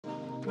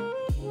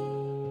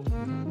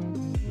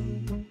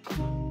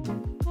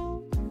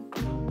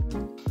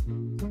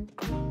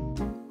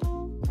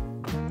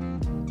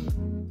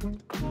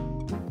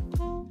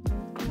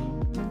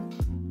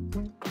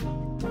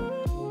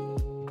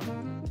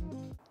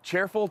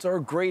Chair folds are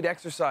a great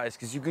exercise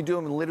because you can do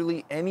them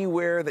literally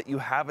anywhere that you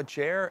have a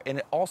chair, and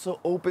it also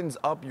opens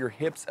up your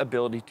hips'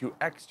 ability to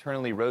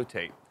externally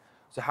rotate.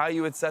 So how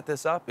you would set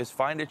this up is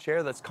find a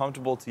chair that's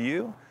comfortable to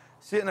you,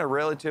 sit in a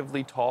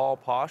relatively tall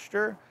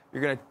posture.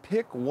 You're gonna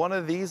pick one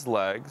of these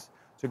legs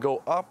to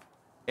go up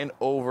and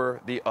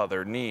over the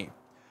other knee.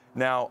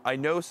 Now, I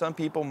know some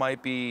people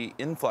might be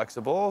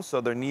inflexible,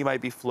 so their knee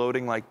might be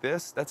floating like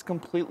this. That's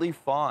completely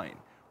fine.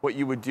 What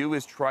you would do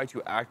is try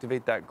to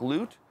activate that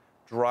glute,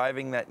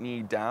 driving that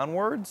knee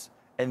downwards,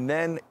 and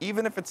then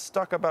even if it's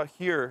stuck about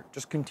here,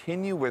 just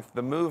continue with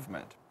the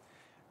movement.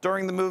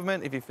 During the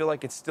movement, if you feel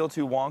like it's still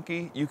too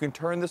wonky, you can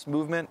turn this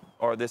movement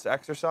or this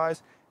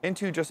exercise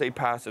into just a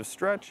passive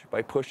stretch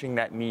by pushing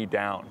that knee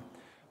down.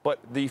 But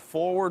the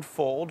forward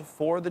fold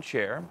for the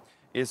chair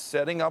is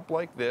setting up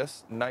like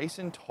this, nice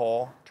and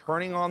tall,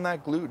 turning on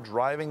that glute,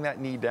 driving that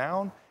knee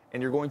down,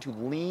 and you're going to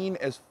lean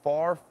as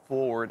far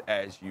forward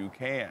as you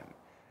can.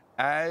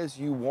 As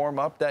you warm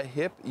up that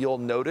hip, you'll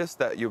notice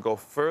that you'll go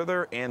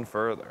further and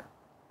further.